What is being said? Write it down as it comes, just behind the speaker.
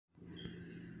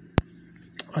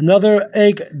Another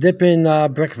egg dipping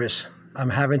breakfast I'm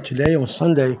having today on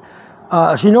Sunday.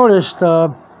 As you noticed,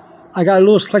 I got a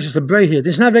little slices of bread here.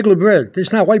 This is not regular bread. This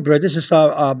is not white bread. This is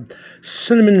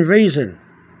cinnamon raisin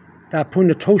that I put in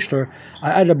the toaster.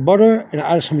 I added butter and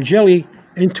I added some jelly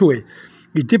into it.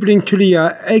 You dip it into the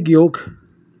egg yolk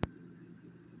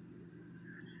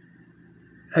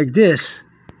like this.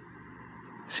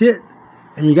 See it?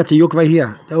 And you got the yolk right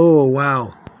here. Oh,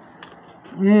 wow.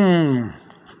 Mmm.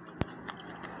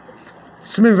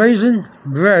 Cinnamon raisin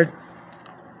bread.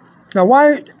 Now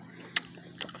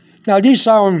these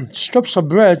strips of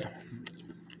bread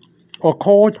are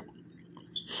called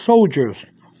soldiers,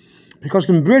 because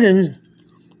in Britain,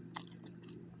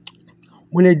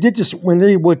 when they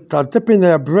would dip in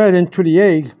their bread into the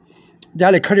egg, they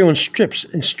had to cut it in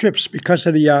strips because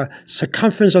of the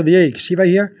circumference of the egg. See right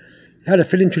here? They had to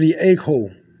fit into the egg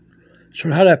hole. So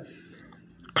they had to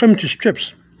cut them into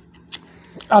strips.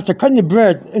 After cutting the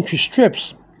bread into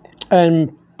strips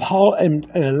and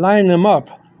line them up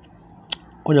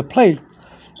on a plate,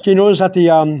 you notice that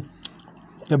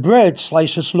the bread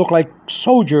slices look like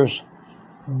soldiers,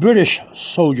 British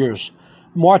soldiers,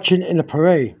 marching in a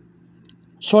parade.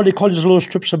 So they call these little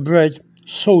strips of bread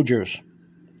soldiers.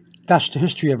 That's the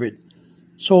history of it.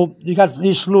 So you got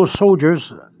these little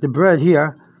soldiers, the bread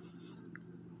here,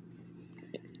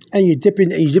 and you dip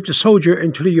the soldier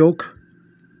into the yolk,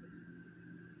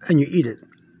 and you eat it.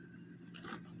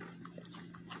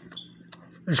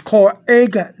 It's called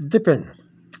egg dipping.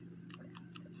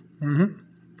 In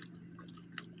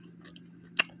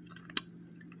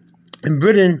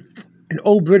Britain, in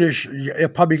Old British,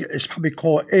 it's probably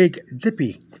called egg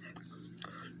dippy.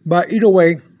 But either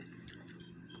way,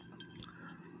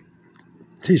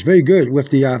 it tastes very good with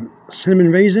the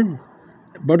cinnamon raisin,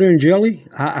 butter and jelly.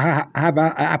 I have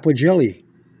apple jelly,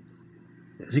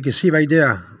 as you can see right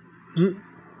there.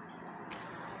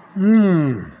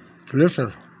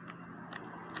 Delicious.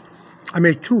 I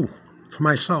made two for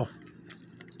myself.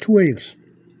 2 eggs.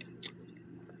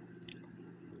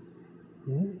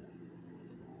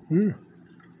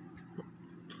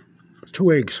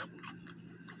 2 eggs.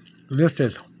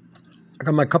 Delicious. I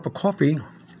got my cup of coffee.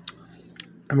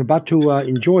 I'm about to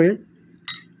enjoy it.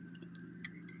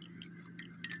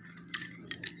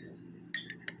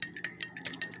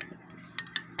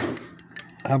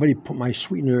 I already put my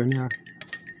sweetener in there.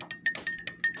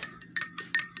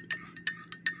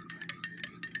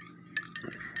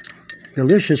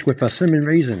 Delicious with a cinnamon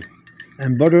raisin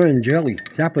and butter and jelly,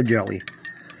 apple jelly.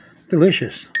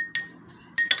 Delicious.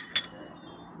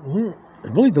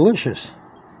 It's really delicious.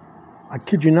 I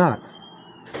kid you not.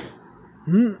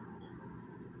 There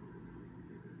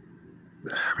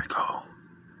we go.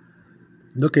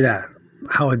 Look at that,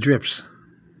 how it drips.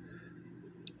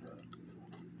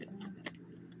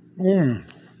 Okay,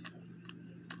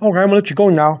 I'm gonna let you go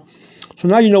now. So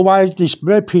now you know why these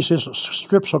bread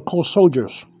strips are called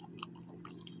soldiers.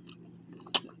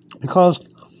 Because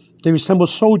they resemble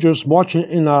soldiers marching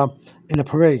in a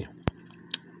parade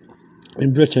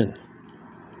in Britain.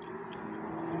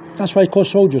 That's why it's called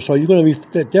soldiers. So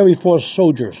they're referred to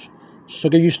soldiers. So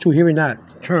get used to hearing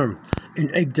that term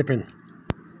in egg dipping.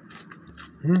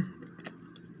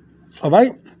 All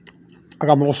right, I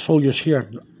got more soldiers here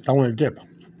that I want to dip.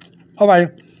 All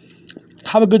right,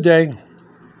 have a good day.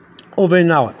 Over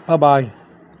and out. Bye-bye.